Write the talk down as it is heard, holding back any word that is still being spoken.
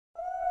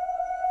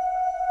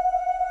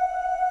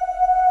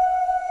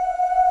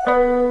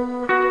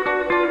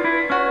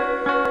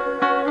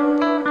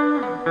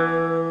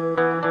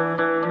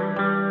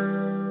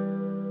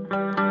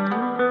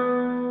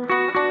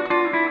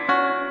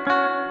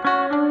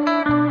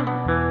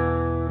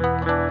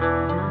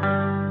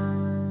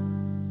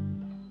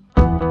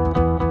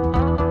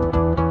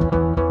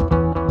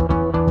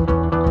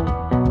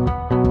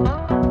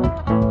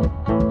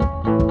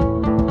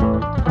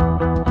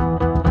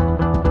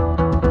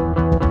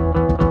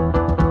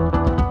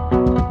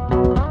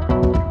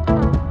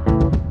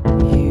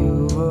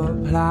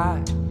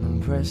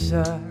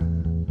Pressure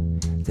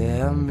to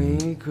help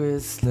me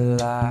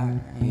crystallize,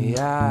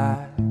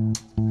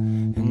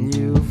 and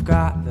you've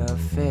got the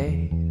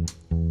faith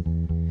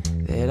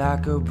that I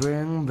could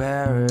bring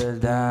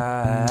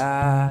paradise.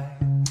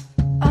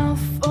 I'll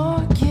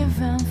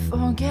forgive and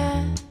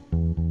forget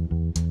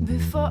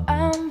before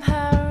I'm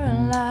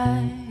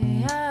paralyzed.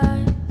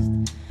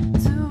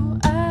 Do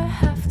I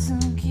have to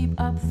keep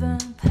up the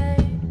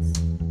pace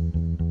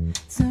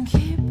to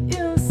keep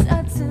you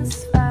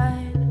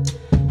satisfied?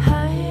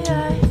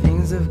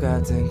 Things have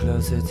gotten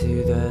closer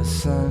to the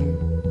sun,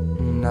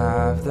 and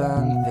I've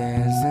done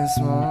things in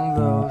small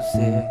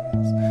doses.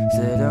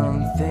 So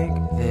don't think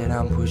that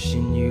I'm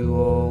pushing you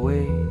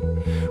away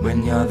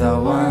when you're the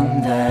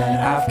one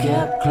that I've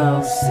kept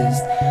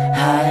closest.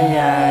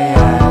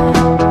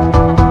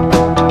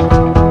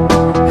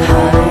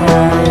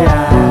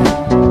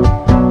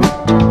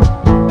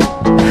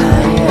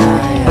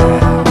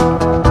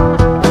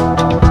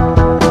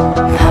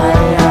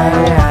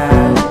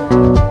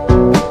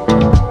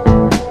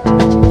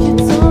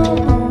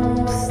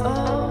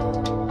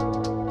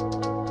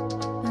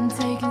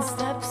 Taking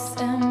steps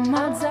in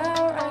my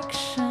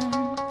direction,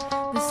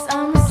 the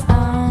sounds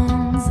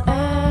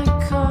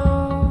echo.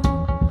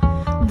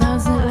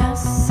 Does it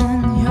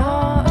lessen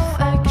your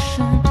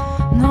affection?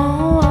 No.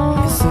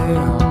 You say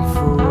I'm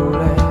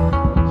foolish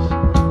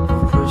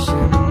for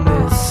pushing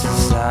this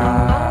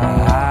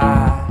aside,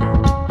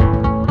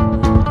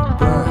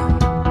 but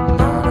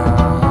not at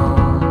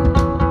home.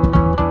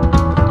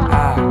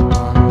 I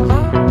won't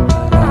leave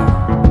alive.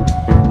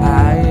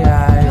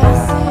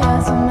 Glassy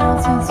as a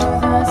mountain to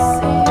the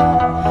sea.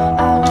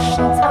 I wish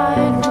the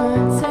tide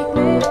would take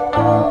me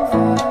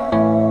over.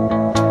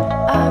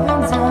 I've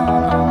been down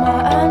on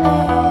my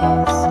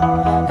knees,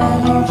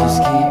 And you just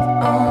keep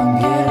on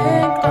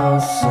getting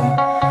closer.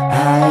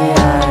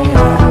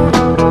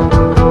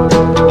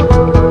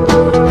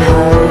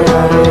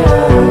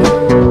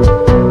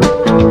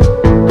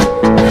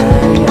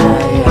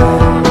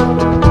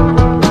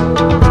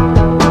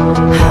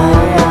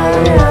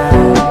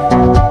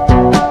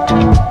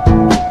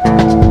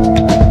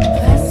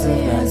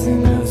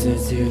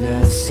 To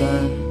the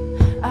sun,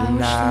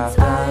 and I've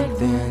done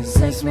things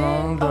in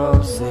small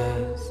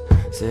doses.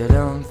 So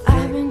don't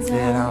think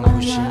that I'm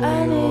pushing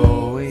you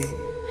away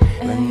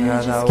when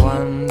you're the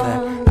one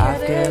that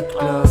I've kept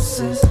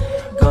closest.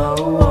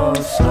 Go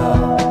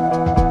slow,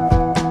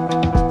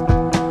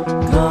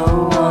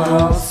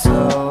 go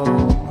slow,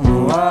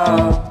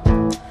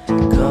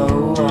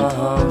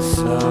 go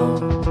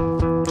slow.